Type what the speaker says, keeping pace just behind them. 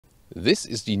This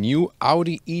is the new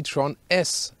Audi e-tron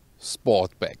S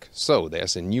Sportback. So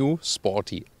there's a new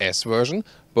sporty S version,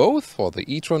 both for the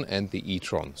e-tron and the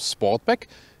e-tron Sportback.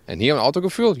 And here on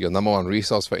Autogefuehl, your number one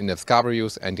resource for in-depth car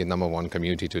reviews and your number one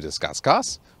community to discuss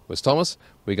cars. With Thomas,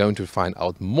 we're going to find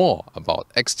out more about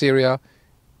exterior,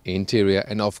 interior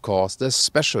and of course the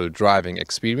special driving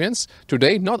experience.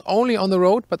 Today not only on the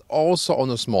road but also on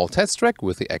a small test track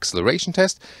with the acceleration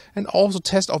test and also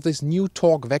test of this new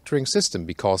torque vectoring system,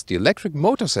 because the electric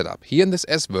motor setup here in this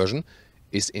S version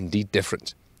is indeed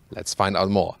different. Let's find out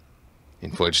more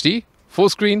in Full HD, full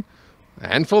screen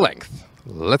and full length.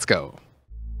 Let's go!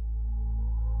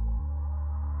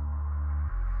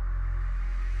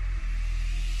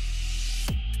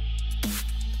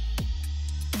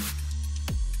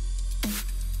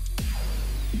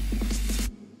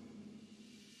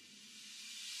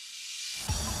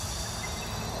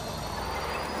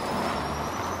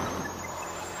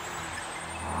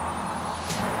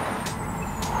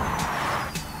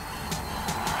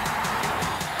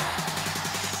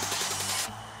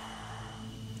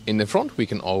 In the front we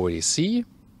can already see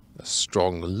a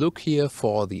strong look here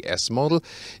for the S model.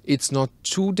 It's not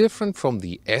too different from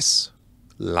the S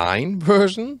line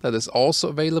version that is also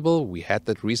available. We had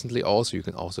that recently also. You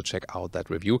can also check out that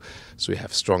review. So we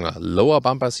have stronger lower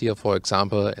bumpers here, for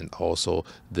example, and also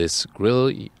this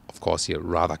grille, of course here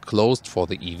rather closed for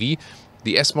the EV.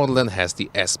 The S model then has the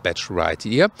S badge right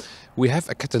here. We have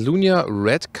a Catalonia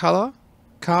red color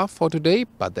car for today,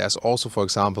 but there's also, for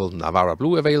example, Navarra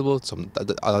blue available, some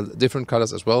other different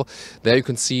colors as well. There you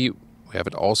can see, we have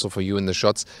it also for you in the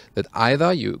shots, that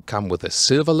either you come with a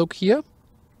silver look here,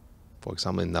 for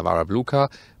example in Navarra blue car,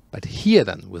 but here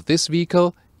then with this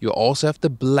vehicle you also have the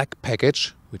black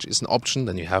package, which is an option.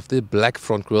 Then you have the black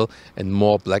front grille and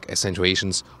more black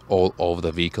accentuations all over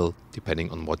the vehicle depending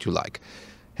on what you like.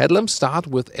 Headlamps start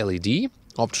with LED,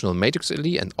 optional matrix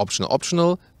LED, and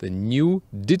optional the new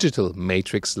digital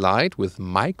matrix light with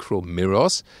micro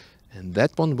mirrors, and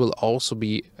that one will also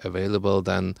be available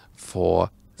then for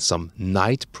some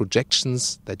night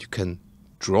projections that you can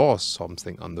draw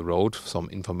something on the road, some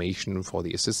information for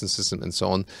the assistance system and so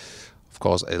on. Of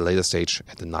course, at a later stage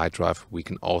at the night drive we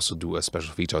can also do a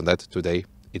special feature on that. Today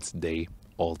it's day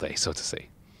all day, so to say.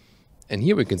 And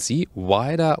here we can see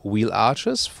wider wheel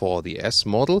arches for the S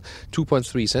model,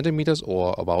 2.3 centimeters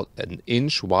or about an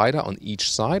inch wider on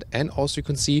each side. And also you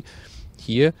can see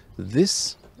here,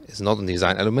 this is not a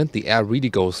design element. The air really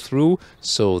goes through,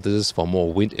 so this is for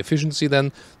more wind efficiency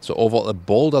then. So overall a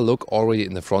bolder look already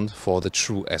in the front for the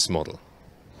true S model.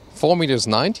 4 meters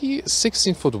 90,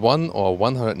 16 foot 1 or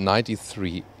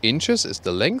 193 inches is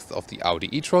the length of the Audi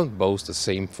e-tron, both the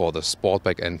same for the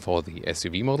Sportback and for the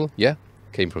SUV model. Yeah.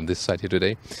 Came from this side here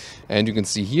today. And you can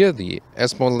see here the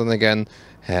S model then again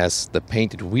has the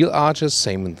painted wheel arches,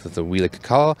 same with the wheel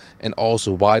color, and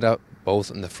also wider both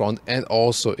in the front and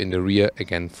also in the rear,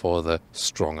 again for the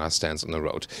stronger stance on the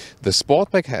road. The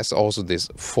Sportback has also this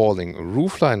falling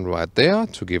roofline right there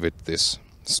to give it this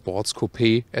sports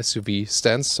coupe SUV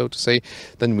stance, so to say.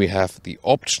 Then we have the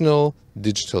optional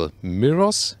digital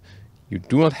mirrors. You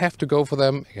do not have to go for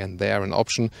them. Again, they are an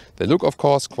option. They look, of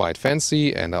course, quite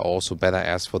fancy and are also better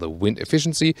as for the wind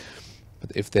efficiency.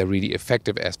 But if they're really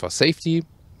effective as for safety,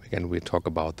 again, we'll talk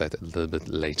about that a little bit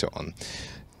later on.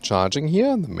 Charging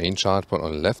here, the main charge point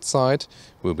on the left side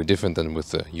will be different than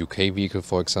with the UK vehicle,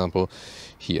 for example.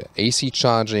 Here, AC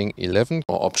charging 11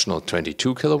 or optional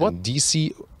 22 kilowatt.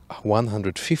 DC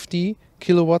 150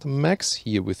 kilowatt max,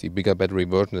 here with the bigger battery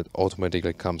version that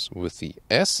automatically comes with the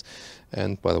S.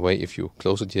 And by the way, if you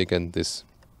close it here again, this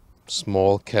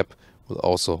small cap will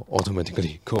also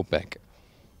automatically go back.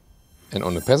 And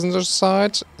on the passenger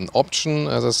side, an option,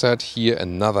 as I said, here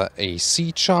another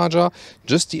AC charger.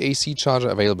 Just the AC charger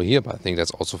available here, but I think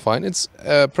that's also fine. It's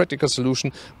a practical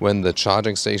solution when the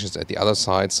charging station is at the other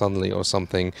side suddenly or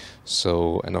something.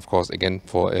 So, and of course, again,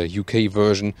 for a UK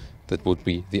version, that would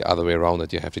be the other way around,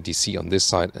 that you have the DC on this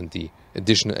side and the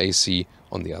additional AC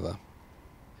on the other.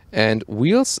 And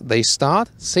wheels, they start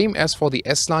same as for the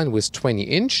S line with 20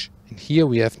 inch. And here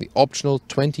we have the optional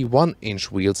 21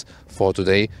 inch wheels for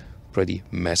today. Pretty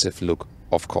massive look,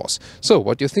 of course. So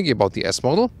what do you think about the S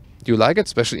model? Do you like it,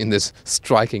 especially in this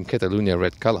striking Catalonia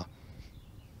red color?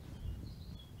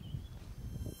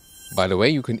 By the way,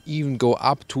 you can even go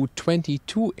up to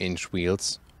 22 inch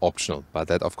wheels, optional, but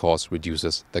that of course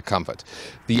reduces the comfort.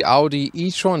 The Audi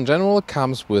e-tron in general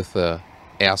comes with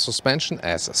air suspension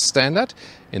as a standard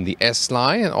in the S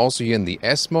line, and also here in the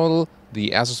S model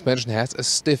the air suspension has a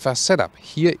stiffer setup.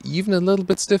 Here even a little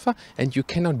bit stiffer, and you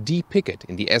cannot de-pick it.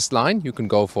 In the S line you can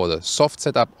go for the soft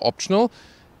setup optional,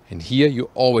 and here you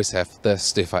always have the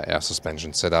stiffer air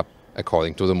suspension setup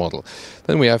according to the model.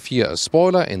 Then we have here a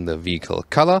spoiler in the vehicle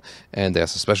color, and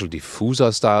there's a special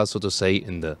diffuser style, so to say,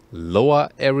 in the lower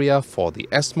area for the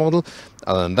S model.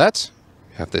 Other than that,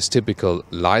 you have this typical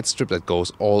light strip that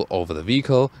goes all over the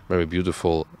vehicle, very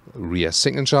beautiful rear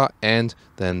signature, and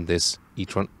then this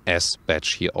e-tron S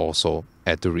badge here also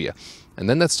at the rear. And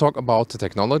then let's talk about the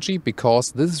technology,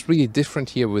 because this is really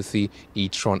different here with the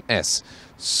e-tron S.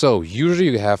 So usually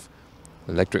you have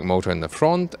electric motor in the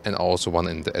front and also one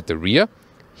at the rear.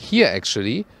 Here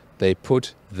actually they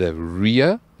put the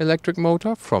rear electric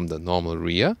motor from the normal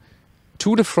rear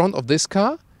to the front of this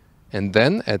car, and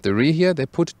then at the rear here they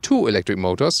put two electric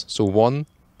motors, so one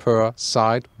per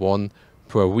side, one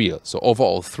per wheel. So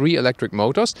overall 3 electric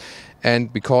motors,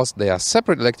 and because they are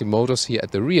separate electric motors here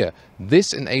at the rear,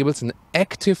 this enables an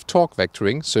active torque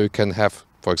vectoring, so you can have,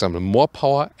 for example, more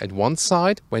power at one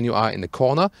side when you are in the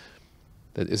corner.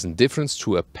 That is in difference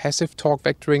to a passive torque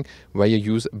vectoring where you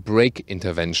use brake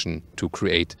intervention to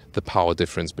create the power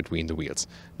difference between the wheels.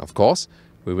 And of course,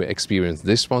 we will experience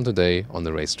this one today on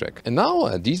the racetrack. And now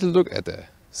a detailed look at the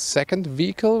second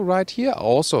vehicle right here,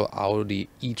 also Audi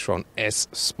e-tron S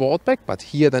Sportback, but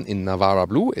here then in Navara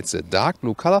blue. It's a dark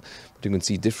blue color, but you can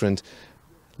see different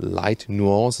light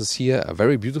nuances here, a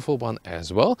very beautiful one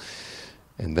as well.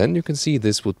 And then you can see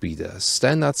this would be the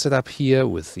standard setup here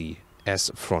with the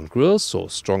S front grille, so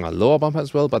stronger lower bumper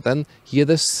as well, but then here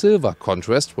the silver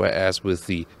contrast, whereas with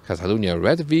the Catalunya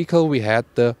red vehicle we had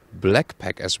the black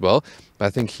pack as well. But I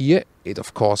think here it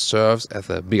of course serves as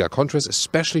a bigger contrast,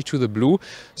 especially to the blue.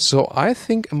 So I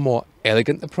think a more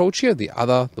elegant approach here,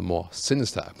 the more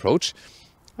sinister approach,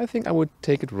 I think I would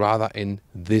take it rather in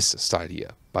this style here.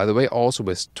 By the way, also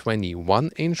with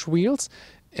 21-inch wheels.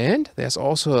 And there's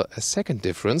also a second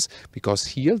difference, because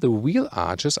here the wheel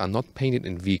arches are not painted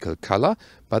in vehicle color,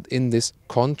 but in this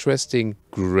contrasting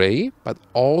gray, but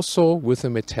also with a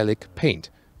metallic paint.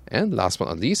 And last but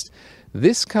not least,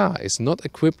 this car is not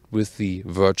equipped with the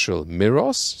virtual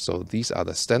mirrors, so these are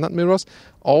the standard mirrors,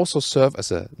 also serve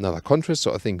as another contrast,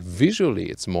 so I think visually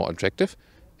it's more attractive.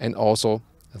 And also,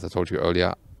 as I told you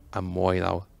earlier, I'm more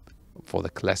now for the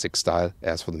classic style.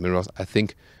 As for the mirrors, I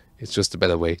think it's just a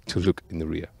better way to look in the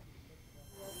rear.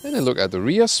 Then I look at the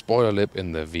rear, spoiler lip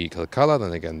in the vehicle color,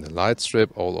 then again the light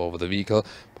strip all over the vehicle.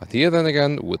 But here then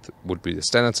again would be the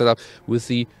standard setup with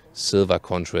the silver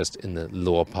contrast in the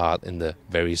lower part in the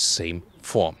very same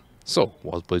form. So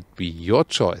what would be your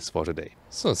choice for today?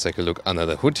 So let's take a look under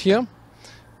the hood here.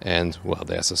 And well,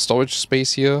 there's a storage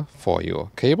space here for your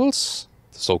cables,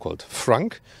 the so-called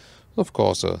frunk. Of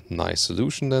course, a nice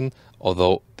solution then,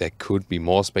 although there could be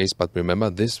more space. But remember,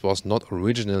 this was not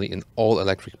originally an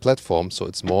all-electric platform, so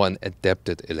it's more an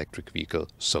adapted electric vehicle,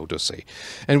 so to say.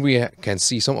 And we can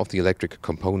see some of the electric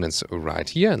components right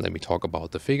here. And let me talk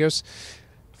about the figures.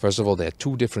 First of all, there are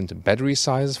 2 different battery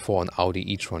sizes for an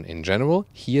Audi e-tron in general.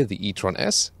 Here, the e-tron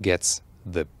S gets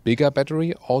the bigger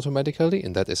battery automatically,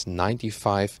 and that is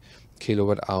 95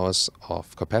 kilowatt hours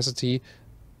of capacity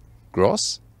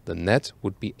gross. The net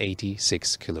would be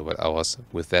 86 kilowatt hours.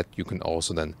 With that, you can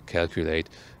also then calculate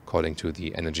according to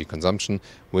the energy consumption,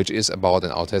 which is about, in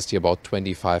our test here, about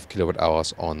 25 kilowatt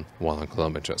hours on 100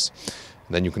 kilometers.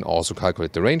 Then you can also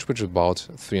calculate the range, which is about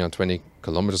 320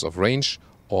 kilometers of range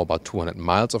or about 200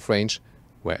 miles of range,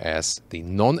 whereas the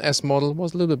non-S model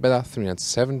was a little bit better,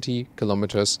 370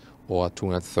 kilometers or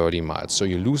 230 miles. So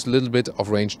you lose a little bit of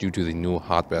range due to the new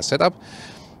hardware setup,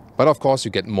 but of course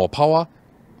you get more power.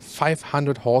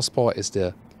 500 horsepower is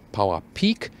the power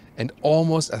peak and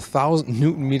almost 1,000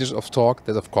 Newton meters of torque.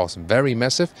 That's of course very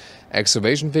massive.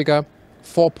 Acceleration figure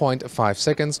 4.5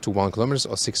 seconds to 1 kilometers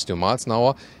or 62 miles an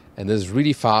hour. And this is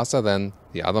really faster than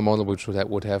the other model, which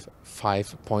would have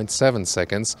 5.7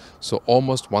 seconds. So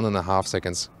almost 1.5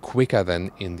 seconds quicker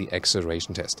than in the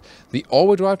acceleration test. The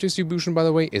all-wheel drive distribution, by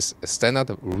the way, is a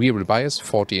standard rear wheel bias,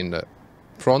 40 in the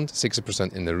front,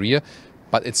 60% in the rear.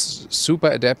 But it's super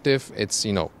adaptive. It's,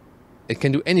 you know, it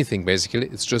can do anything basically.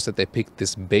 It's just that they picked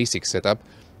this basic setup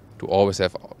to always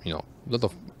have, you know, a lot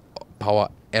of power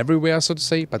everywhere, so to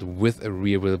say, but with a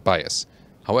rear wheel bias.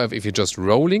 However, if you're just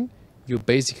rolling, you're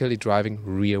basically driving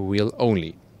rear wheel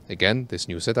only. Again, this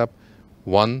new setup,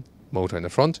 1 motor in the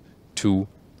front, 2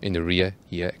 in the rear,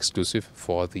 here exclusive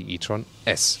for the e-tron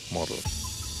S model.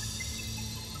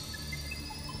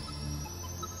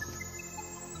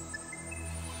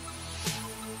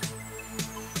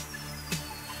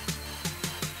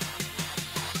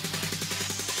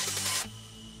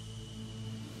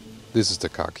 This is the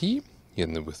car key, here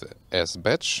with the S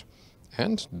badge,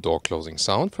 and door closing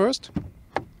sound first.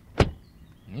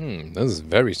 This is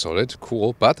very solid,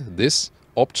 cool, but this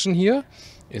option here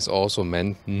is also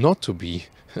meant not to be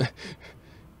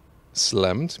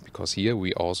slammed, because here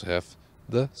we also have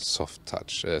the soft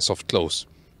touch, soft close.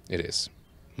 It is.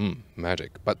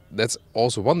 Magic. But that's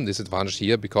also one disadvantage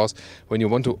here, because when you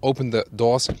want to open the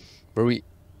doors very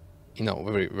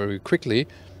quickly,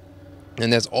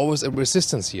 and there's always a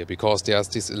resistance here, because there's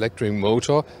this electric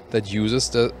motor that uses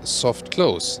the soft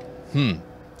close.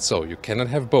 So you cannot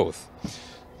have both.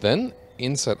 Then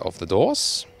inside of the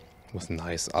doors, with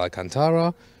nice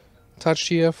Alcantara touch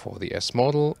here for the S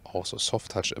model, also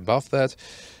soft touch above that.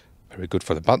 Very good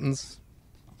for the buttons.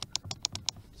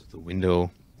 So the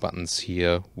window buttons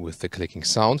here with the clicking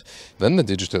sound. Then the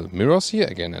digital mirrors here,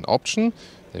 again an option.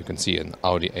 You can see an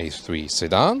Audi A3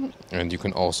 sedan, and you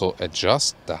can also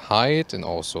adjust the height and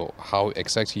also how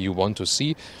exactly you want to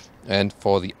see. And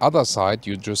for the other side,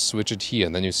 you just switch it here,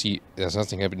 and then you see there's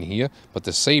nothing happening here, but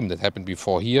the same that happened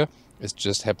before here is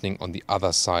just happening on the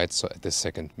other side, so at the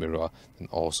second mirror, and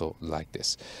also like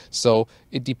this. So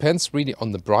it depends really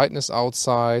on the brightness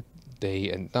outside, day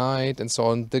and night, and so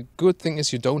on. The good thing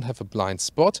is you don't have a blind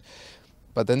spot,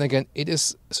 but then again, it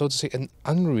is, so to say, an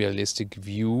unrealistic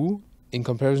view in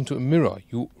comparison to a mirror.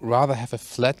 You rather have a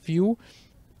flat view.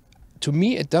 To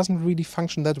me, it doesn't really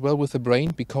function that well with the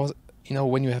brain, because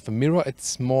when you have a mirror,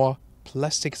 it's more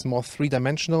plastic, it's more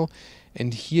three-dimensional,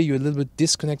 and here you're a little bit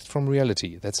disconnected from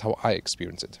reality. That's how I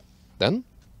experience it. Then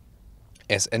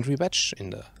S entry badge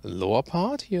in the lower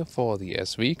part here for the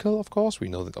S vehicle, of course. We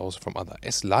know that also from other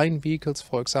S-line vehicles,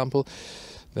 for example.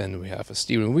 Then we have a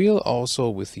steering wheel also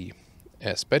with the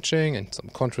S badging and some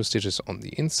control stitches on the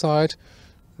inside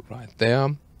right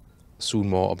there. Soon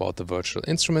more about the virtual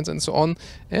instruments and so on.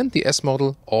 And the S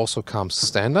model also comes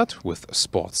standard with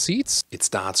sport seats. It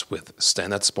starts with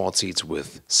standard sport seats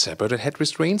with separated head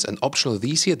restraints, and optional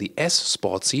these here, the S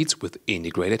sport seats with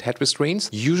integrated head restraints.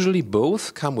 Usually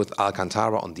both come with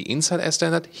Alcantara on the inside as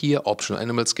standard. Here optional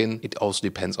animal skin. It also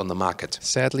depends on the market.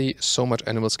 Sadly, so much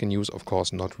animal skin use, of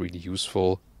course, not really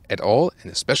useful at all,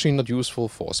 and especially not useful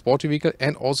for a sporty vehicle,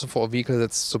 and also for a vehicle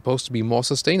that's supposed to be more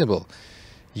sustainable.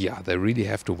 Yeah, they really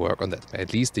have to work on that.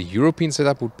 At least the European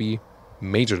setup would be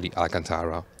majorly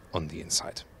Alcantara on the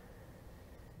inside.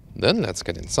 Then let's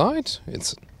get inside.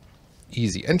 It's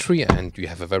easy entry, and you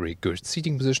have a very good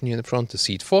seating position here in the front. The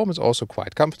seat form is also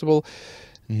quite comfortable.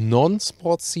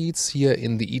 Non-sport seats here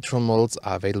in the e-tron models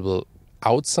are available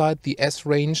outside the S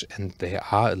range, and they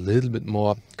are a little bit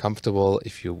more comfortable.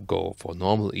 If you go for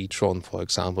normal e-tron, for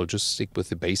example, just stick with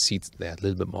the base seats. They're a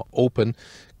little bit more open.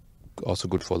 Also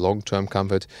good for long-term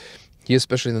comfort. Here,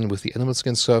 especially then with the animal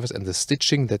skin surface and the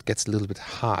stitching, that gets a little bit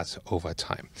hard over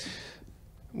time.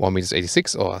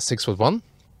 1.86 m or 6'1".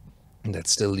 That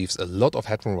still leaves a lot of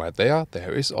headroom right there.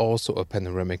 There is also a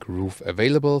panoramic roof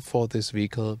available for this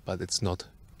vehicle, but it's not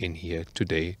in here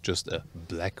today, just a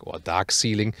black or dark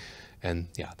ceiling. And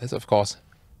yeah, that of course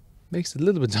makes it a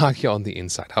little bit dark here on the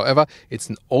inside. However, it's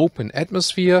an open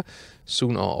atmosphere.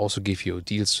 Soon I'll also give you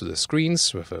deals to the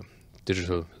screens with a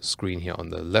digital screen here on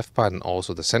the left part and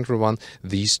also the central one.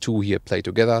 These two here play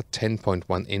together,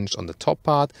 10.1 inch on the top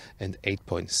part and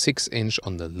 8.6 inch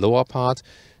on the lower part.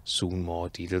 Soon more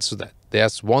details to that.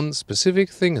 There's one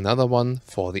specific thing, another one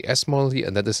for the S model here,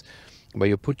 and that is where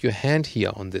you put your hand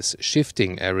here on this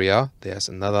shifting area. There's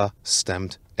another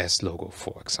stamped S logo,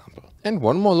 for example. And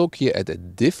one more look here at a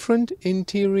different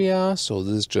interior. So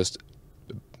this is just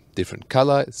a different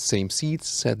color, same seats,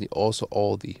 sadly also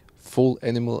all the full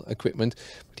animal equipment,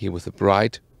 but here with a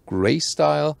bright gray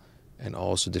style and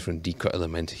also different decor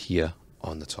element here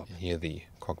on the top. Here the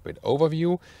cockpit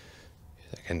overview.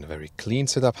 Again, a very clean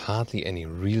setup, hardly any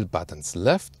real buttons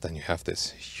left. Then you have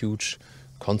this huge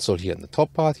console here in the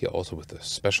top part, here also with a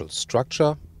special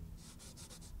structure.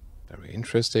 Very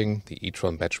interesting. The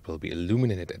e-tron badge will be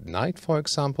illuminated at night, for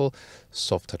example.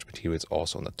 Soft touch materials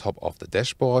also on the top of the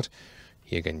dashboard.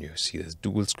 Here again, you see this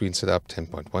dual screen setup,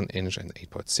 10.1 inch and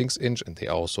 8.6 inch, and they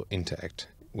also interact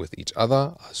with each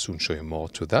other. I'll soon show you more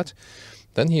to that.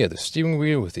 Then here the steering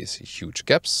wheel with these huge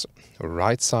gaps.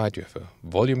 Right side you have a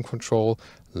volume control,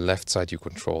 left side you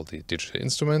control the digital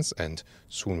instruments, and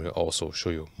soon we'll also show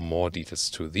you more details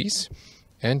to these.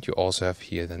 And you also have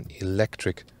here then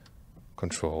electric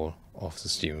control of the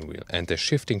steering wheel. And the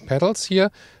shifting pedals here,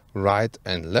 right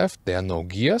and left, there are no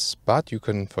gears, but you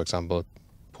can, for example,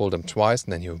 pull them twice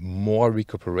and then you have more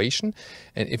recuperation.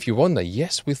 And if you wonder,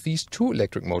 yes, with these two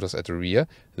electric motors at the rear,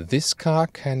 this car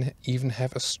can even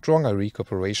have a stronger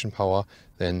recuperation power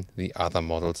than the other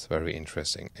models. Very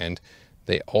interesting. And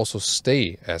they also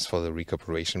stay as for the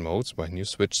recuperation modes when you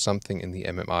switch something in the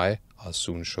MMI. I'll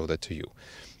soon show that to you.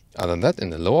 Other than that,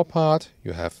 in the lower part,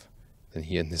 you have then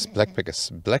here in this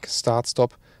black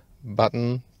start-stop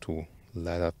button to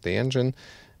light up the engine.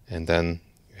 And then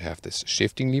you You have this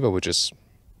shifting lever, which is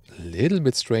a little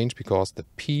bit strange because the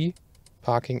P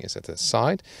parking is at the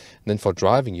side. And then for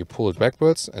driving, you pull it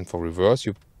backwards, and for reverse,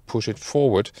 you push it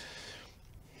forward.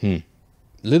 A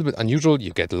little bit unusual,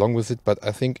 you get along with it, but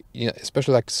I think,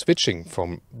 especially like switching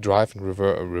from drive and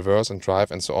reverse and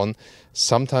drive and so on,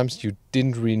 sometimes you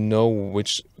didn't really know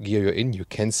which gear you're in. You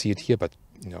can see it here, but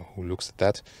who looks at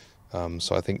that?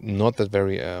 So I think not that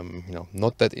very,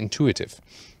 not that intuitive.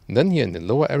 And then here in the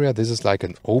lower area, this is like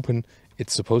an open,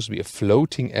 it's supposed to be a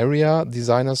floating area,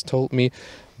 designers told me,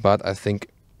 but I think,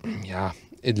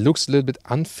 it looks a little bit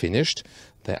unfinished.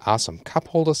 There are some cup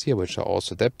holders here, which are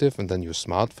also adaptive, and then your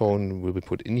smartphone will be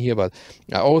put in here. But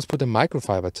I always put a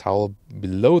microfiber towel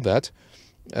below that,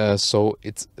 so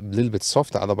it's a little bit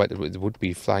softer. Otherwise, it would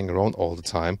be flying around all the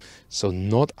time. So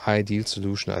not ideal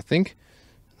solution, I think.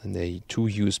 And there are 2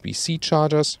 USB-C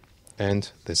chargers,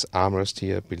 and this armrest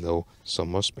here below,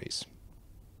 some more space.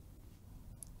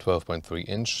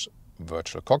 12.3-inch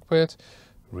virtual cockpit.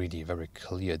 Really very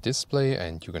clear display,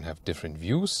 and you can have different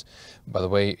views. By the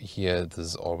way, here this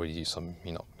is already some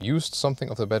used something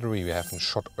of the battery. We haven't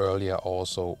shot earlier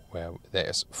also where there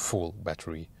is full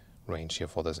battery range here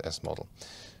for this S model.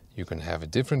 You can have a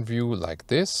different view like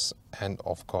this, and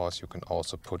of course you can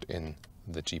also put in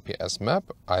the GPS map,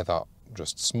 either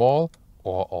just small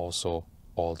or also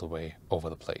all the way over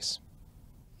the place.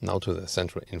 Now to the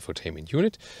central infotainment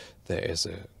unit. There is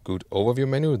a good overview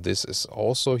menu. This is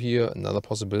also here another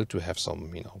possibility to have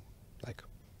some, like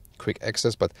quick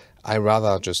access, but I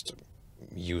rather just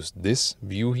use this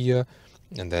view here.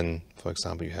 And then, for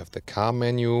example, you have the car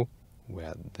menu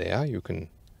where there you can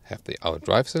have the auto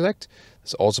drive select.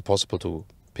 It's also possible to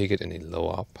pick it in the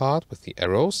lower part with the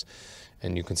arrows.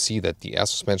 And you can see that the air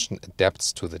suspension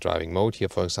adapts to the driving mode. Here,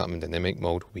 for example, in dynamic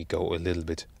mode, we go a little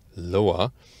bit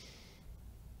lower.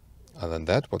 Other than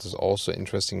that, what is also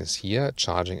interesting is here,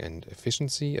 charging and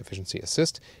efficiency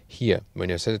assist. Here, when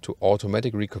you set it to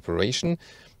automatic recuperation,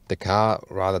 the car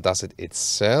rather does it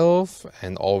itself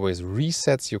and always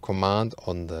resets your command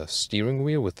on the steering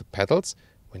wheel with the pedals.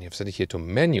 When you've set it here to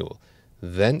manual,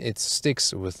 then it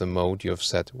sticks with the mode you have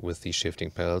set with the shifting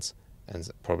pedals, and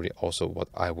probably also what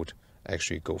I would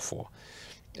actually go for.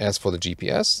 As for the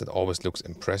GPS, that always looks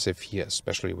impressive here,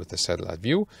 especially with the satellite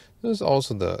view. There's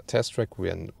also the test track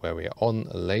where we are on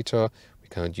later. We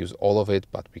cannot use all of it,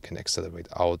 but we can accelerate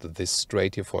out this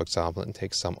straight here, for example, and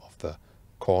take some of the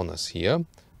corners here.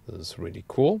 This is really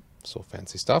cool, so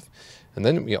fancy stuff. And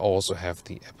then we also have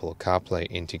the Apple CarPlay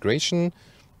integration.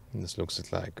 And this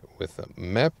looks like with a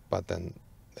map, but then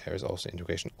there is also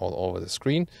integration all over the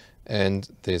screen. And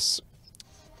this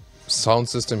sound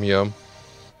system here,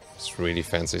 it's really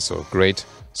fancy, so great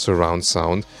surround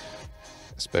sound,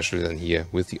 especially then here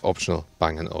with the optional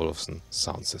Bang & Olufsen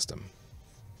sound system.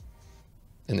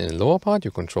 And in the lower part,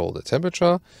 you control the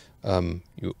temperature.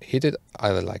 You hit it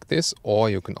either like this,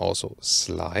 or you can also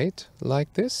slide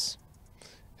like this.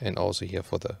 And also here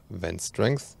for the vent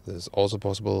strength, this is also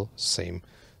possible, same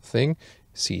thing.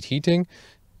 Seat heating,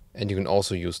 and you can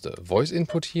also use the voice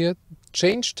input here.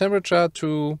 Change temperature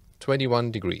to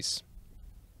 21 degrees.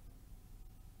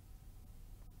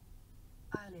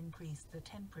 Increase the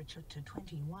temperature to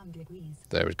 21 degrees.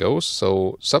 There it goes.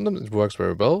 So sometimes it works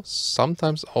very well.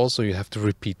 Sometimes also you have to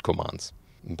repeat commands.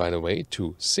 And by the way,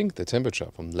 to sync the temperature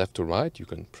from left to right, you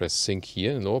can press sync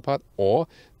here in the lower part, or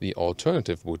the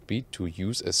alternative would be to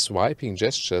use a swiping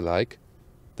gesture like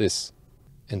this.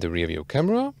 And the rear view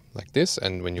camera like this.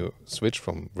 And when you switch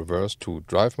from reverse to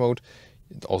drive mode,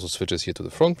 it also switches here to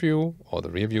the front view or the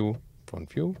rear view,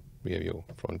 front view, rear view,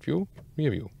 front view,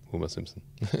 rear view. Homer Simpson.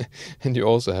 And you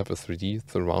also have a 3D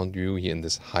surround view here in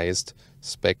this highest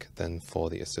spec than for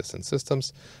the assistant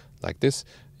systems like this.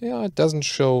 Yeah, it doesn't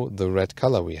show the red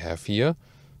color we have here,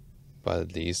 but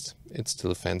at least it's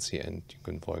still fancy. And you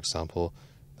can, for example,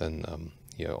 then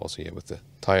here also here with the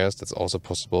tires, that's also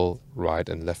possible, right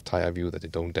and left tire view, that they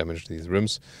don't damage these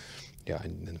rims. Yeah,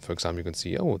 and then for example you can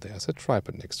see, oh, there's a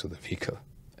tripod next to the vehicle.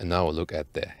 And now a look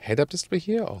at the head-up display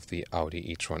here of the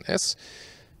Audi e-tron S.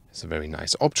 It's a very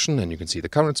nice option, and you can see the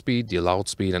current speed, the allowed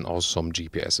speed, and also some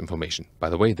GPS information. By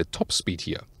the way, the top speed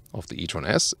here of the e-tron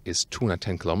S is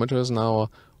 210 kilometers an hour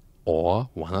or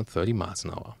 130 miles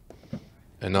an hour.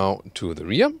 And now to the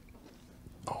rear,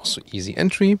 also easy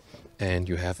entry, and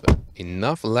you have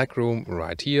enough legroom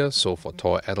right here. So for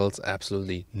tall adults,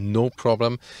 absolutely no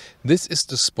problem. This is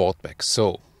the sportback,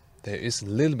 so there is a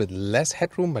little bit less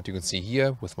headroom, but you can see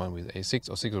here with one with A6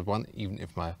 or 6.1, even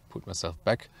if I put myself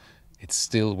back, it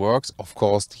still works. Of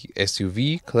course, the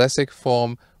SUV classic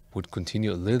form would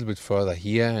continue a little bit further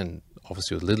here, and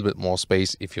obviously a little bit more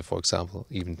space if you're, for example,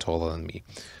 even taller than me.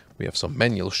 We have some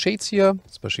manual shades here,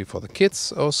 especially for the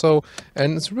kids also.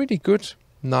 And it's really good,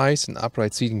 nice and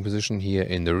upright seating position here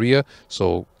in the rear.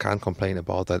 So can't complain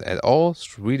about that at all.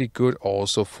 It's really good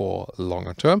also for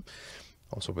longer term.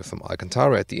 Also with some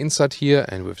Alcantara at the inside here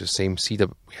and with the same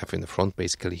setup we have in the front,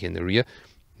 basically here in the rear.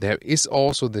 There is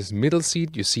also this middle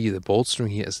seat. You see the bolstering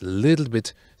here is a little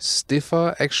bit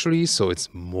stiffer actually, so it's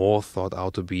more thought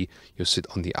out to be you sit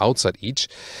on the outside each.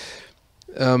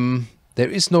 There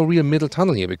is no real middle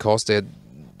tunnel here because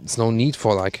there's no need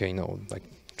for like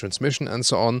transmission and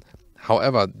so on.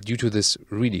 However, due to this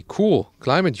really cool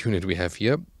climate unit we have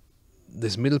here,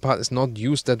 this middle part is not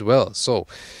used that well. So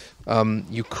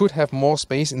you could have more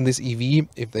space in this EV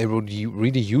if they would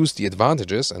really use the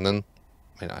advantages. And then,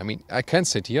 I mean, I can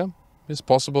sit here. It's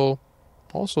possible.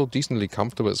 Also decently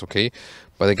comfortable. It's okay.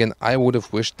 But again, I would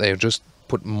have wished they just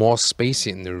put more space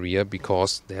in the rear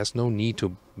because there's no need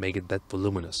to make it that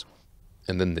voluminous.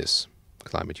 And then this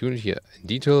climate unit here in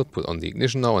detail, put on the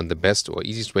ignition now, and the best or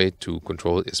easiest way to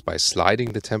control it is by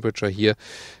sliding the temperature here.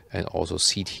 And also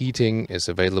seat heating is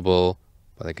available,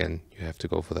 but again you have to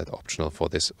go for that optional for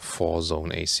this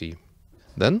 4-zone AC.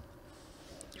 Then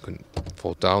you can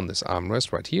fold down this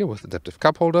armrest right here with adaptive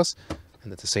cup holders,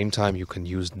 and at the same time you can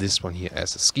use this one here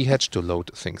as a ski hatch to load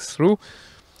things through.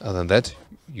 Other than that,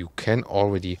 you can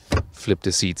already flip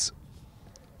the seats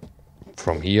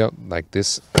from here like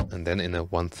this, and then in a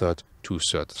 1/3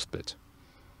 2/3 split.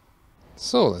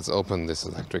 So let's open this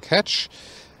electric hatch.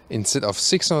 Instead of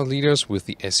 600 liters with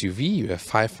the SUV, you have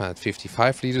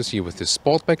 555 liters here with the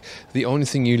sportback. The only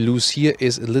thing you lose here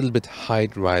is a little bit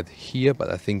height right here, but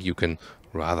I think you can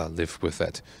rather live with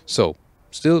that. So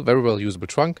still very well usable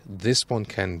trunk. This one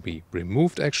can be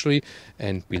removed actually,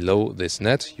 and below this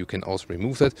net you can also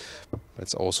remove that.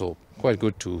 That's also quite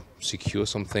good to secure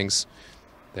some things.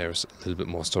 There's a little bit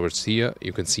more storage here.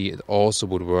 You can see it also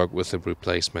would work with the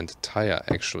replacement tire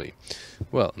actually.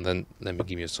 Well, then let me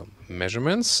give you some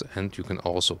measurements, and you can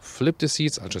also flip the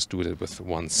seats. I'll just do it with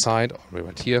one side or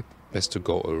right here. Best to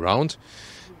go around.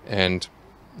 And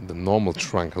the normal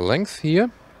trunk length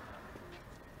here,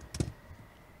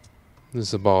 this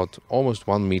is about almost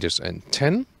 1.10 meters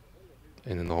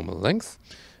in a normal length.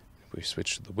 If we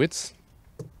switch to the width,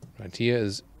 right here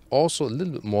is also a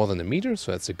little bit more than a meter,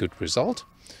 so that's a good result.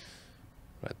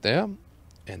 Right there.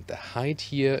 And the height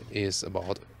here is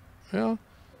about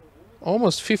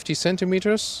almost 50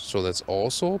 centimeters, so that's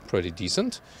also pretty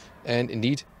decent. And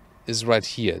indeed is right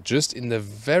here, just in the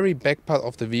very back part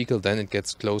of the vehicle. Then it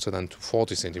gets closer than to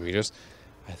 40 centimeters.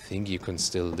 I think you can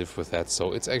still live with that,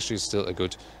 so it's actually still a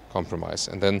good compromise.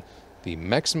 And then the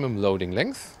maximum loading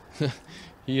length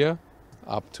here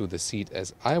up to the seat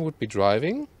as I would be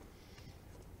driving,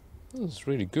 this is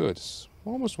really good. It's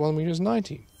almost 1.90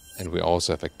 meters. And we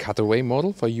also have a cutaway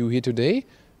model for you here today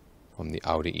from the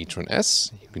Audi e-tron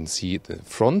S. You can see the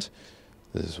front.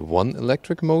 There's one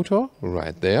electric motor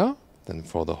right there. Then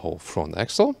for the whole front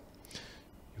axle,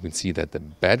 you can see that the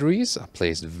batteries are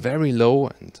placed very low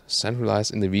and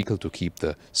centralized in the vehicle to keep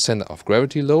the center of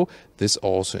gravity low. This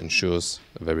also ensures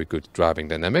a very good driving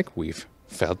dynamic. We've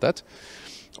felt that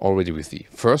already with the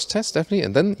first test, definitely.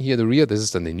 And then here the rear, this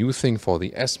is then the new thing for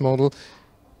the S model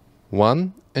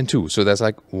 1 and 2. So there's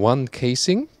like one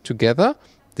casing together.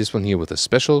 This one here with a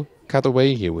special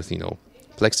cutaway here with,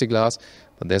 plexiglass.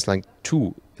 But there's like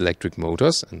two electric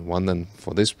motors, and one then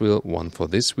for this wheel, one for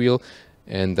this wheel.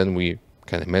 And then we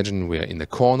can imagine we're in the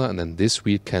corner, and then this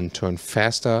wheel can turn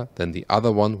faster than the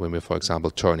other one when we're, for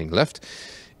example, turning left.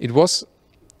 It was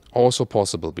also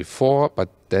possible before, but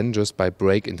then just by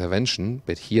brake intervention,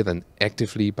 but here then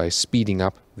actively by speeding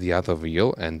up the other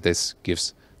wheel, and this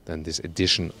gives then this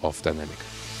addition of dynamic.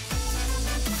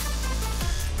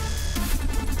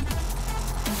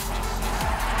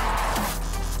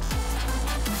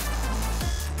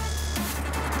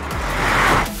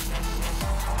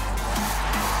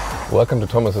 Welcome to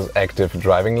Thomas's Active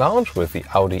Driving Lounge with the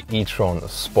Audi e-tron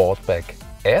Sportback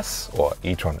S, or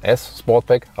e-tron S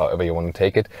Sportback, however you want to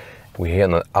take it. We're here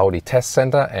in the Audi test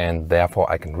center, and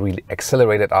therefore I can really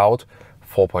accelerate it out.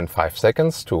 4.5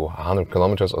 seconds to 100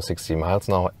 kilometers or 60 miles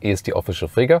an hour is the official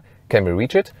figure. Can we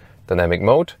reach it? Dynamic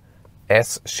mode,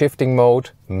 S shifting mode,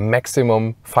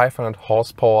 maximum 500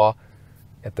 horsepower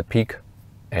at the peak,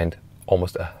 and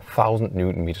almost 1,000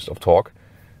 Newton meters of torque.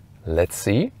 Let's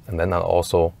see, and then I'll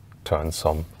also turn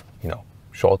some,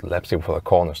 short laps here for the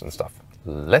corners and stuff.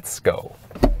 Let's go.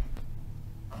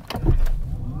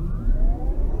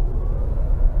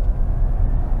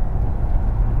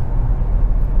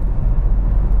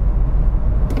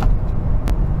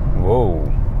 Whoa,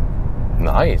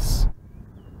 nice.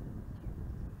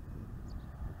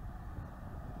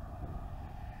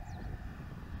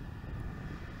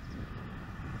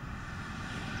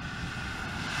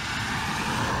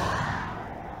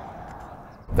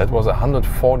 That was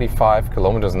 145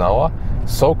 kilometers an hour,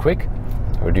 so quick.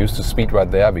 Reduced the speed right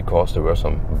there because there were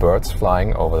some birds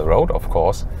flying over the road. Of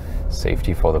course,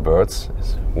 safety for the birds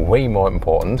is way more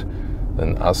important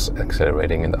than us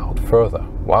accelerating it out further.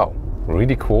 Wow,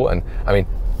 really cool. And I mean,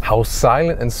 how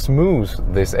silent and smooth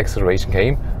this acceleration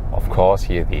came. Of course,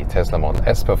 here the Tesla Model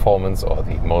S performance or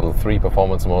the Model 3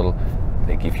 performance model,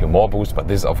 they give you more boost, but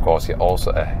this of course here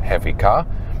also a heavy car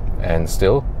and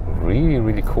still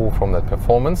really cool from that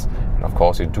performance. And of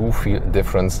course you do feel a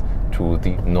difference to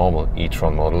the normal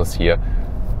e-tron models here,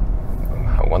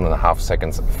 1.5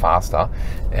 seconds faster.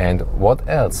 And what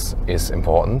else is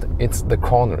important? It's the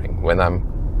cornering. When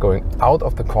I'm going out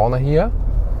of the corner here,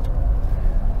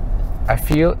 I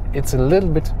feel it's a little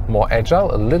bit more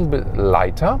agile, a little bit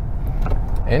lighter.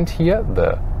 And here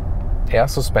the air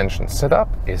suspension setup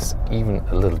is even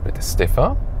a little bit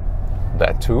stiffer.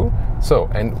 That too. So,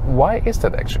 and why is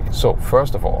that actually? So,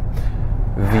 first of all,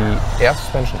 the air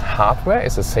suspension hardware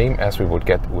is the same as we would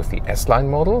get with the S-Line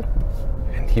model.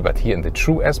 But here in the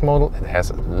true S model, it has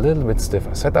a little bit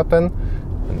stiffer setup then,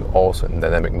 and also in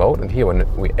dynamic mode. And here when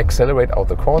we accelerate out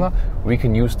the corner, we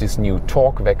can use this new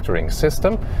torque vectoring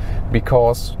system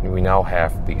because we now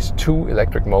have these 2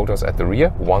 electric motors at the rear,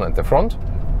 one at the front.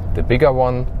 The bigger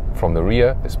one from the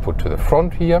rear is put to the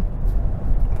front here,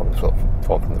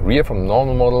 from the rear from the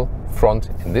normal model, front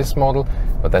in this model,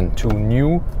 but then 2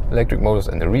 new electric motors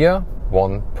in the rear,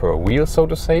 one per wheel, so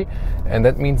to say, and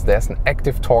that means there's an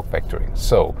active torque vectoring.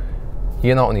 So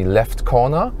here now in the left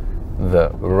corner, the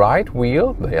right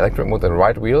wheel, the electric motor, the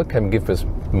right wheel can give us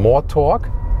more torque,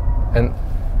 and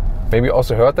maybe you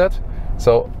also heard that.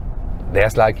 So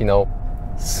there's like, you know,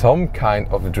 some kind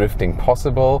of drifting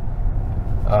possible.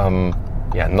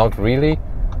 Yeah, not really,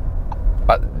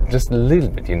 but just a little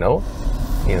bit, you know,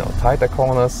 tighter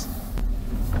corners.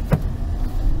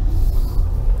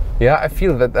 Yeah, I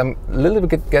feel that I'm a little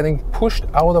bit getting pushed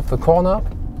out of the corner.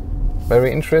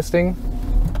 Very interesting.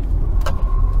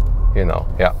 You know,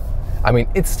 yeah. I mean,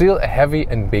 it's still a heavy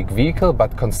and big vehicle,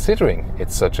 but considering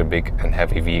it's such a big and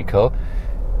heavy vehicle,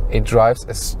 it drives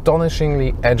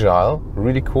astonishingly agile.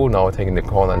 Really cool. Now taking the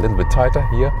corner a little bit tighter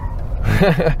here.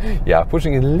 Yeah,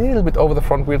 pushing a little bit over the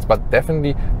front wheels, but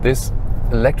definitely this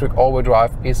electric all-wheel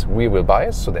drive is rear-wheel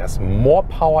bias, so there's more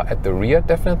power at the rear,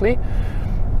 definitely.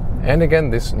 And again,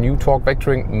 this new torque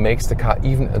vectoring makes the car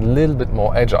even a little bit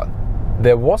more agile.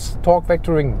 There was torque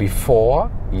vectoring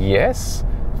before, yes.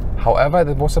 However,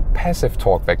 there was a passive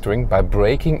torque vectoring by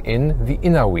braking in the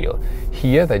inner wheel.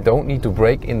 Here, they don't need to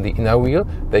brake in the inner wheel.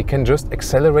 They can just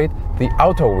accelerate the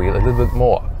outer wheel a little bit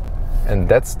more. And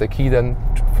that's the key then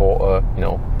for a, you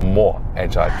know, more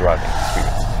agile driving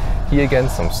experience. Here again,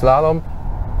 some slalom.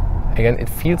 Again, it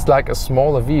feels like a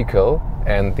smaller vehicle,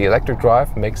 and the electric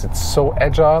drive makes it so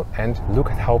agile, and look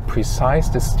at how precise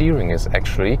the steering is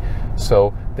actually.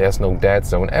 So there's no dead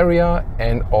zone area,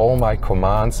 and all my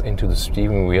commands into the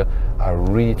steering wheel are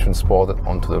really transported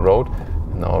onto the road.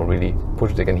 And I'll really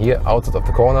push it again here, outside of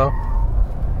the corner.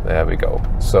 There we go.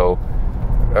 So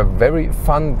a very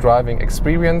fun driving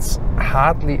experience.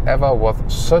 Hardly ever was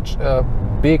such a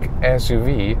big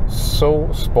SUV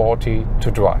so sporty to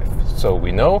drive. So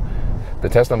we know the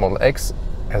Tesla Model X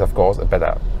has of course a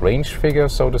better range figure,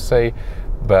 so to say,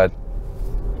 but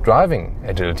driving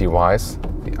agility wise,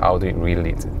 the Audi really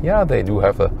leads it. Yeah, they do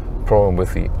have a problem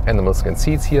with the animal skin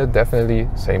seats here, definitely,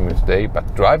 same as today,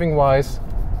 but driving wise,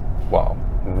 wow,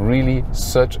 really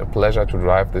such a pleasure to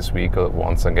drive this vehicle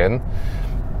once again.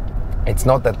 It's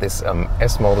not that this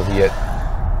S model here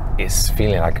is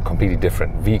feeling like a completely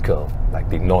different vehicle, like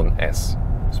the non-S.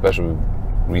 Especially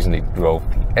recently drove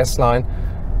the S-Line,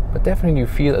 but definitely you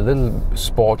feel a little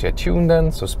sportier tuned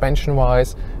then,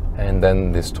 suspension-wise, and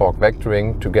then this torque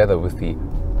vectoring together with the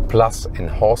plus in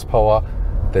horsepower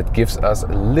that gives us a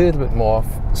little bit more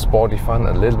sporty fun,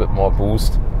 a little bit more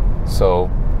boost. So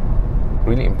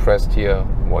really impressed here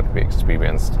what we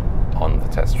experienced on the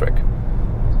test track.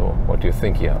 So what do you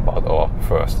think here about our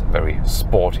first very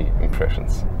sporty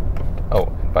impressions? Oh,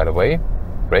 by the way,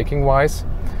 braking wise,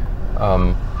 we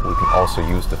can also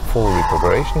use the full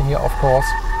recuperation here, of course.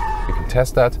 We can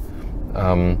test that.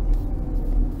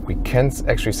 We can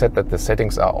actually set that the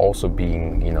settings are also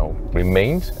being, you know,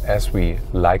 remained as we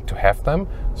like to have them.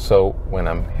 So when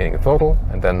I'm hitting the throttle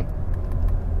and then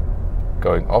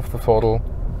going off the throttle,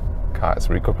 car is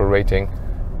recuperating,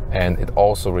 and it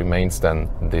also remains then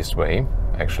this way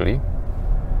actually.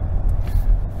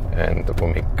 And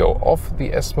when we go off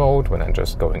the S mode, when I'm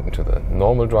just going into the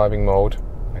normal driving mode,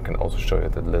 I can also show you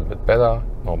that a little bit better,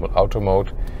 normal auto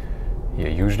mode. Here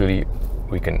usually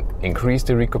we can increase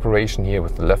the recuperation here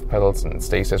with the left pedals, and it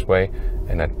stays this way.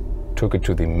 And I took it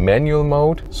to the manual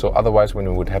mode. So otherwise, when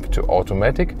you would have it to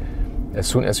automatic, as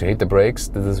soon as you hit the brakes,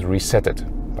 this is resetted.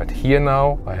 But here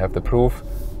now I have the proof.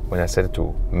 When I set it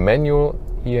to manual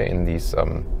here in these,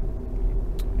 in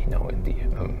the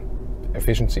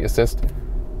efficiency assist,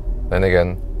 then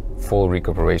again full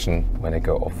recuperation when I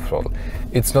go off the throttle.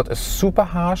 It's not a super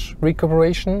harsh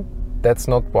recuperation. That's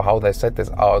not how they set this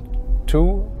out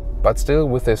too. But still,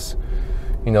 with this,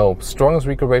 strongest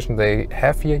recuperation they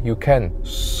have here, you can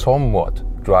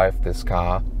somewhat drive this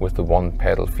car with the one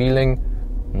pedal feeling.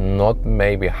 Not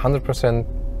maybe 100%,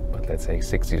 but let's say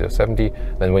 60 to 70.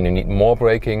 Then when you need more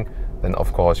braking, then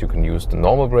of course you can use the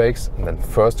normal brakes, and then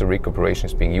first the recuperation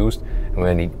is being used, and when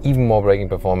I need even more braking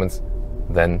performance,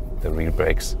 then the rear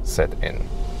brakes set in.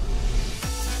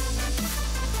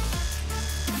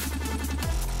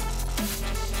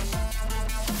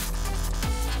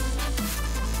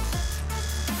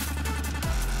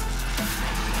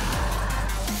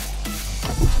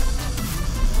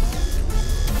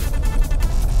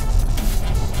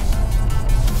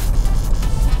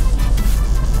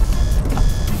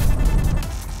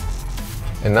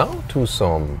 And now to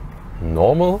some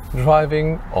normal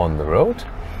driving on the road.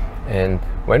 And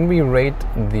when we rate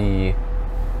the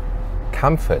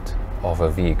comfort of a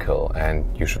vehicle, and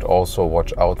you should also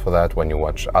watch out for that when you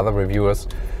watch other reviewers,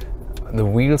 the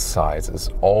wheel size is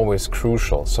always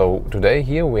crucial. So today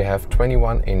here we have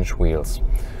 21-inch wheels.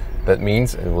 That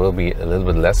means it will be a little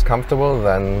bit less comfortable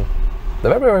than the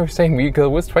very same vehicle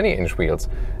with 20-inch wheels.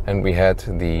 And we had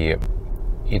the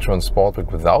e-tron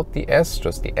Sportback without the S,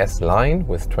 just the S line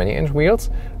with 20-inch wheels.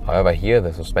 However, here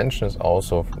the suspension is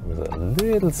also with a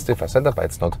little stiffer setup, but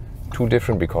it's not too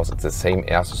different because it's the same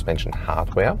air suspension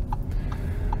hardware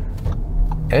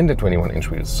and the 21-inch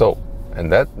wheels. So,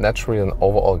 and that naturally and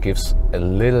overall gives a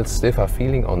little stiffer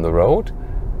feeling on the road.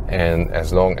 And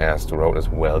as long as the road is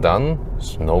well done,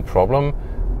 it's no problem.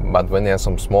 But when there are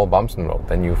some small bumps in the road,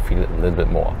 then you feel it a little bit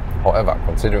more. However,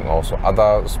 considering also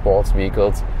other sports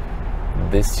vehicles,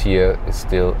 this here is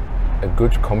still a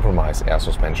good compromise air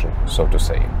suspension, so to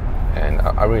say. And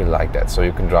I really like that. So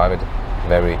you can drive it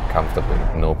very comfortably,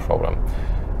 no problem.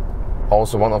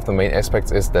 Also, one of the main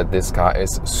aspects is that this car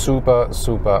is super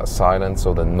silent.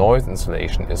 So the noise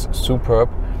insulation is superb.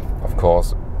 Of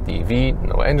course, the EV,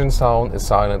 no engine sound, is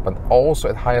silent, but also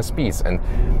at higher speeds. And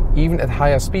even at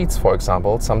higher speeds, for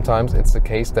example, sometimes it's the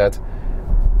case that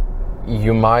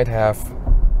you might have,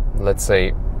 let's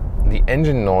say, the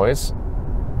engine noise,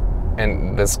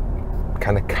 and this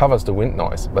kind of covers the wind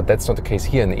noise, but that's not the case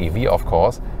here in the EV, of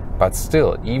course. But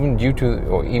still, even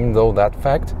though that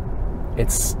fact,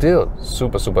 it's still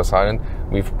super silent.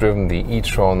 We've driven the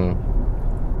e-tron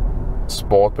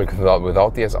Sportback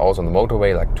without the S also on the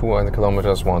motorway, like 200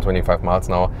 kilometers, 125 miles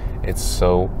an hour. It's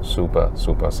so super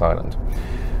silent.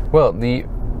 Well, the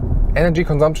energy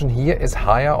consumption here is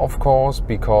higher, of course,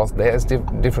 because there is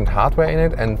different hardware in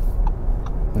it, and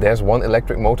there's one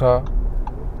electric motor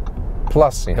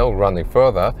plus, running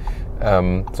further.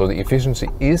 So the efficiency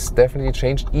is definitely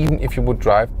changed, even if you would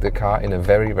drive the car in a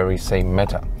very same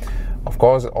manner. Of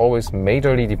course, it always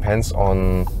majorly depends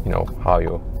on, how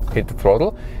you hit the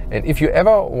throttle. And if you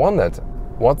ever wondered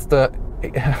what's the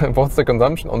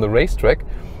consumption on the racetrack,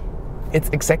 it's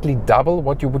exactly double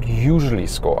what you would usually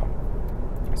score.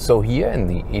 So here in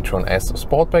the e-tron S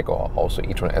Sportback, or also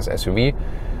e-tron S SUV,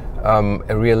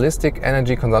 a realistic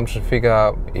energy consumption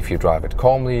figure, if you drive it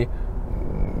calmly,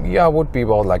 would be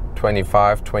about like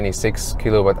 25-26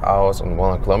 kilowatt hours on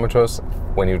 100 kilometers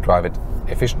when you drive it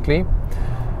efficiently.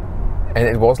 And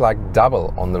it was like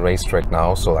double on the racetrack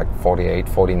now, so like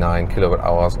 48-49 kilowatt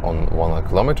hours on 100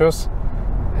 kilometers.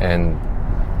 And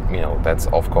that's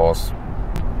of course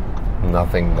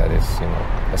nothing that is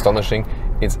astonishing.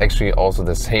 It's actually also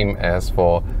the same as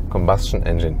for combustion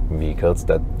engine vehicles,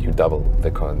 that you double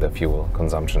the fuel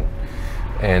consumption.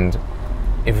 And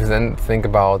if you then think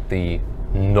about the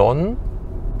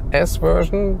non-S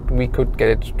version, we could get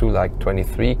it to like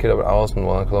 23 kilowatt hours on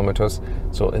 100 kilometers,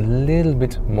 so a little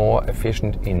bit more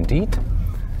efficient indeed.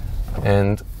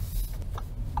 And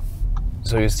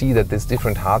so you see that this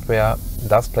different hardware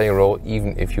does play a role,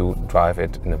 even if you drive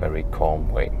it in a very calm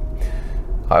way.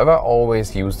 However,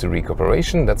 always use the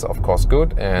recuperation. That's of course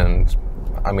good, and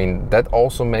I mean that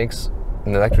also makes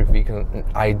an electric vehicle an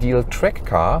ideal track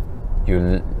car.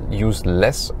 You use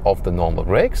less of the normal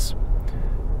brakes,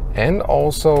 and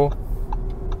also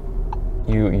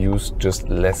you use just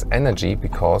less energy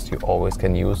because you always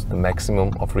can use the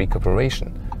maximum of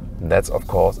recuperation. That's of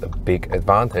course a big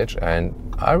advantage, and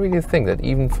I really think that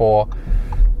even for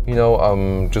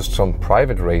just some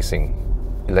private racing,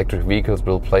 electric vehicles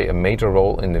will play a major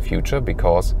role in the future,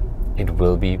 because it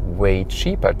will be way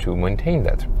cheaper to maintain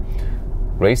that.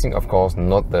 Racing, of course,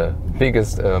 not the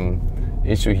biggest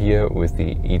issue here with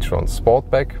the e-tron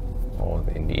Sportback or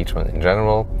in the e-tron in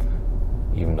general,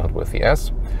 even not with the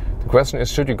S. The question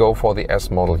is, should you go for the S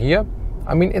model here?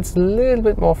 I mean, it's a little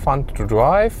bit more fun to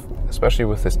drive, especially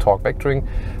with this torque vectoring,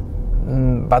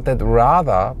 but that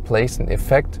rather plays an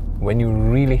effect when you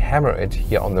really hammer it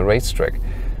here on the racetrack.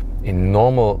 In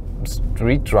normal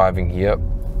street driving here,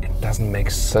 it doesn't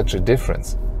make such a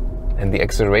difference. And the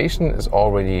acceleration is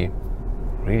already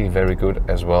really very good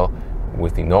as well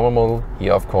with the normal model.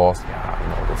 Here, of course,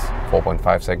 this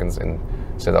 4.5 seconds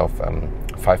instead of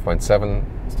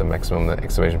 5.7 is the maximum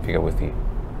acceleration figure with the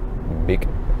big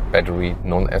battery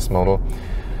non-S model.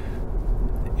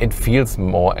 It feels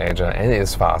more agile and it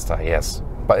is faster, yes,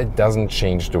 but it doesn't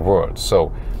change the world.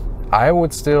 So I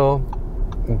would still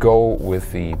go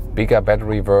with the bigger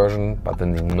battery version, but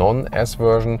then the non-S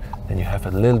version, then you have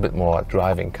a little bit more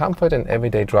driving comfort and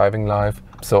everyday driving life.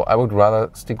 So I would rather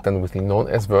stick then with the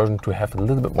non-S version to have a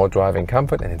little bit more driving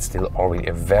comfort, and it's still already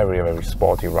a very, very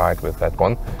sporty ride with that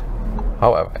one.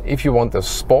 However, if you want the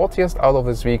sportiest out of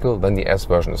this vehicle, then the S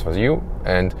version is for you.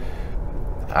 And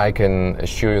I can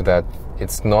assure you that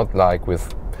it's not like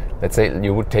with, let's say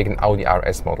you would take an Audi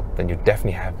RS model, then you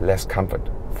definitely have less comfort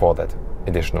for that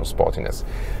additional sportiness.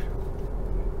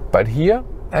 But here,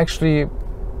 actually,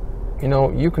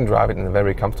 you can drive it in a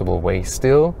very comfortable way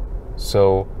still.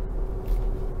 So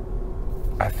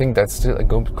I think that's still a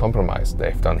good compromise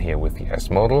they've done here with the S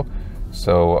model.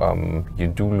 So you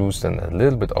do lose then a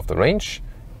little bit of the range.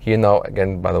 Here now,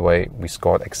 again, by the way, we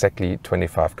scored exactly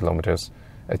 25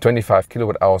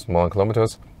 kilowatt hours more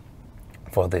kilometers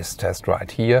for this test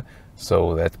ride here.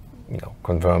 So that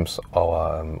confirms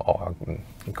our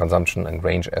consumption and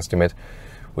range estimate,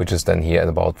 which is then here at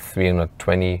about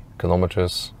 320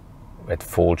 kilometers at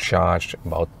full charge,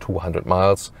 about 200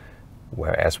 miles,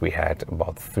 whereas we had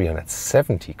about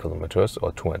 370 kilometers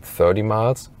or 230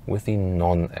 miles with the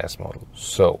non-S model.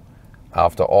 So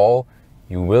after all,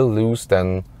 you will lose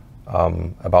then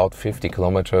about 50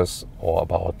 kilometers or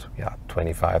about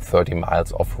 25-30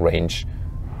 miles of range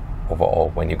overall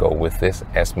when you go with this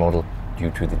S model,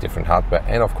 due to the different hardware.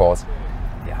 And of course,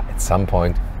 at some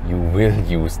point you will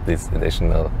use this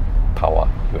additional power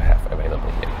you have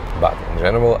available here. But in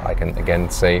general, I can again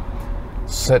say,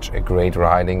 such a great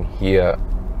riding here,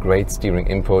 great steering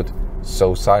input,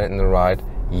 so silent in the ride,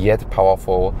 yet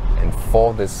powerful, and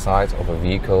for this size of a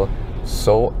vehicle,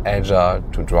 so agile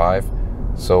to drive.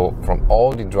 So from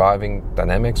all the driving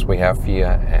dynamics we have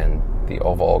here and the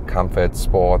overall comfort,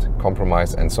 sport,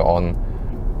 compromise and so on,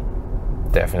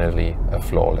 definitely a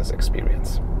flawless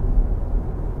experience.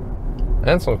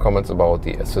 And some comments about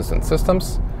the assistance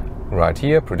systems. Right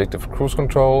here, predictive cruise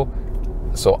control.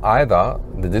 So either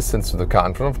the distance to the car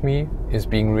in front of me is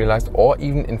being realized, or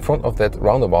even in front of that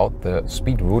roundabout, the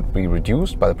speed would be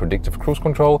reduced by the predictive cruise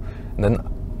control. And then,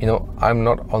 I'm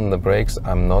not on the brakes,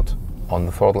 I'm not on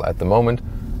the throttle at the moment.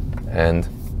 And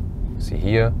see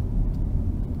here,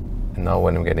 and now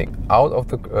when I'm getting out of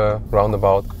the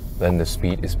roundabout, then the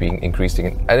speed is being increased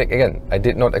again. And again, I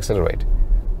did not accelerate.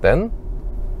 Then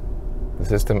the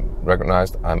system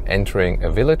recognized I'm entering a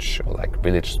village, or like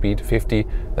village speed 50,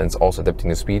 then it's also adapting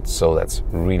the speed, so that's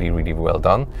really, really well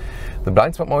done. The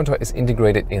blind spot monitor is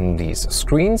integrated in these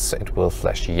screens. It will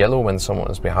flash yellow when someone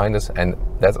is behind us, and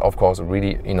that's of course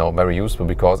really, very useful,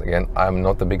 because again, I'm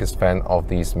not the biggest fan of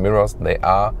these mirrors. They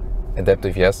are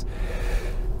adaptive, yes,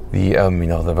 the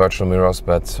the virtual mirrors,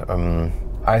 but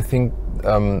I think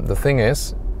the thing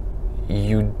is,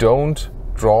 you don't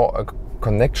draw a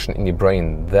connection in your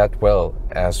brain that well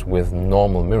as with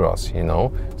normal mirrors,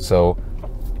 So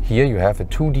here you have a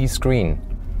 2D screen,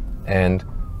 and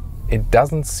it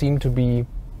doesn't seem to be,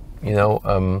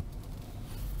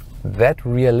 that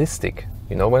realistic.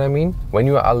 You know what I mean? When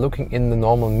you are looking in the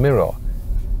normal mirror,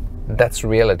 that's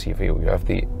reality for you. You have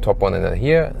the top one and then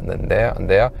here, and then there and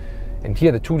there. And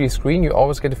here, the 2D screen, you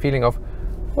always get a feeling of,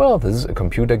 well, this is a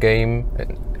computer game.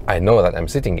 And I know that I'm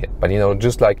sitting here, but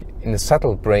just like in a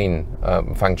subtle brain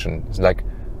function, it's like,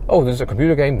 oh, this is a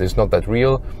computer game, this is not that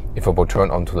real. If I would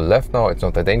turn on to the left now, it's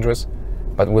not that dangerous.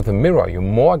 But with the mirror, you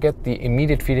more get the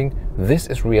immediate feeling, this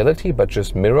is reality, but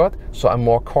just mirrored, so I'm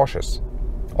more cautious.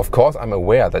 Of course, I'm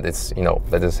aware that it's,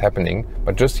 that is happening,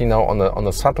 but just, on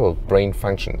a subtle brain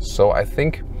function. So I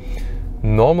think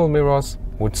normal mirrors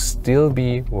would still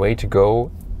be way to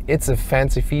go. It's a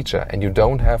fancy feature, and you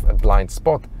don't have a blind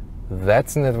spot.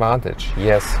 That's an advantage,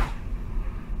 yes.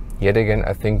 Yet again,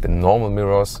 I think the normal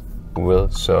mirrors will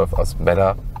serve us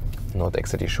better. Not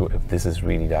exactly sure if this is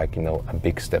really like, a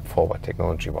big step forward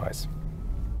technology-wise.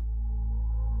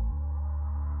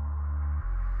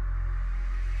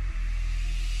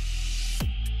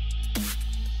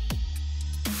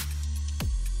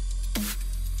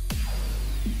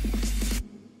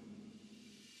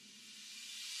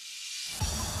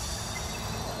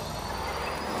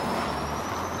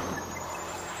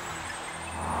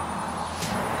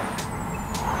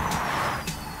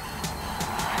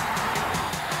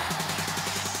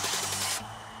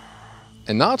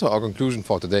 And now to our conclusion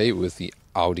for today with the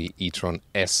Audi e-tron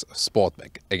S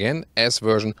Sportback. Again, S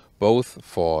version both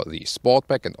for the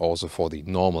Sportback and also for the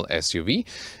normal SUV.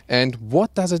 And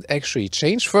what does it actually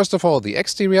change? First of all, the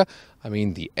exterior. I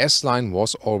mean, the S line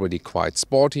was already quite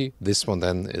sporty. This one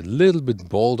then a little bit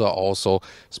bolder also,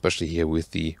 especially here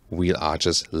with the wheel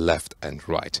arches left and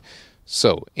right.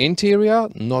 So, interior,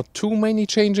 not too many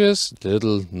changes,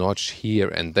 little notch here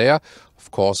and there. Of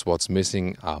course, what's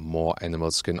missing are more animal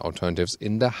skin alternatives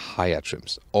in the higher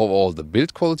trims. Overall, the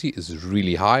build quality is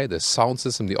really high. The sound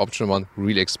system, the optional one,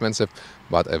 really expensive,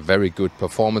 but a very good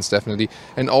performance definitely.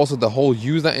 And also the whole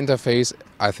user interface,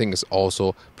 I think, is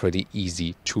also pretty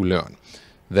easy to learn.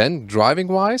 Then,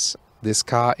 driving-wise, this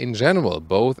car in general,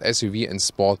 both SUV and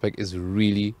Sportback, is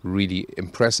really, really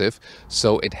impressive.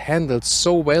 So it handles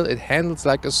so well. It handles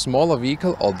like a smaller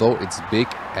vehicle, although it's big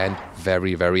and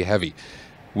very, very heavy.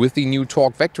 With the new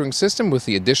torque vectoring system, with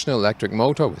the additional electric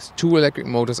motor, with 2 electric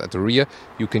motors at the rear,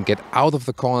 you can get out of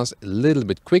the corners a little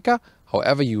bit quicker.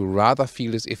 However, you rather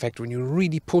feel this effect when you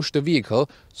really push the vehicle.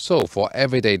 So for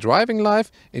everyday driving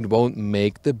life, it won't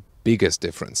make the biggest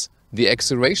difference. The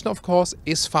acceleration, of course,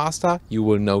 is faster. You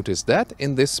will notice that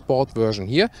in this sport version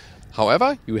here.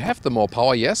 However, you have the more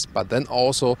power, yes, but then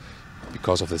also,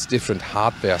 because of this different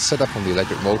hardware setup from the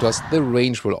electric motors, the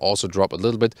range will also drop a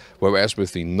little bit. Whereas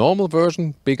with the normal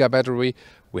version, bigger battery,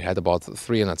 we had about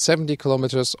 370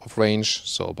 kilometers of range,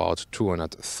 so about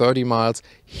 230 miles.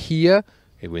 Here,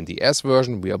 in the S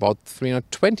version, we are about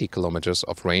 320 kilometers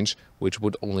of range, which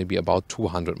would only be about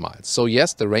 200 miles. So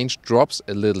yes, the range drops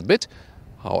a little bit.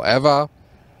 However,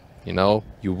 you know,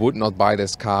 you would not buy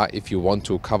this car if you want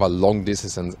to cover long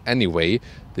distances anyway.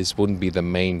 This wouldn't be the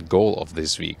main goal of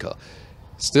this vehicle.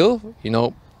 Still, you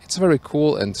know, it's a very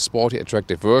cool and sporty,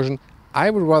 attractive version. I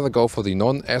would rather go for the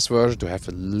non-S version to have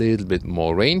a little bit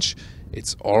more range.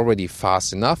 It's already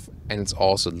fast enough and it's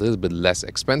also a little bit less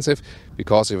expensive,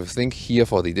 because if you think here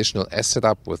for the additional S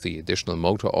setup with the additional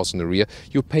motor also in the rear,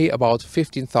 you pay about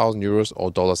 15,000 euros or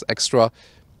dollars extra.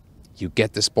 You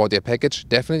get the sportier package,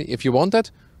 definitely, if you want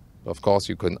that. Of course,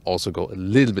 you can also go a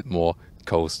little bit more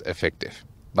cost effective.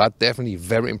 But definitely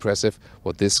very impressive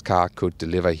what this car could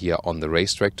deliver here on the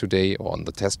racetrack today or on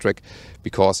the test track.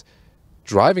 Because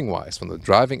driving-wise, from the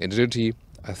driving agility,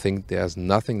 I think there's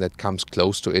nothing that comes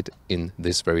close to it in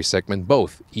this very segment,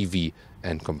 both EV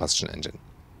and combustion engine.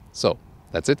 So,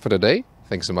 that's it for today.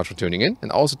 Thanks so much for tuning in, and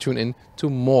also tune in to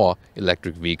more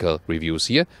electric vehicle reviews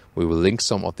here. We will link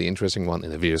some of the interesting ones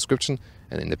in the video description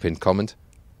and in the pinned comment.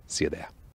 See you there.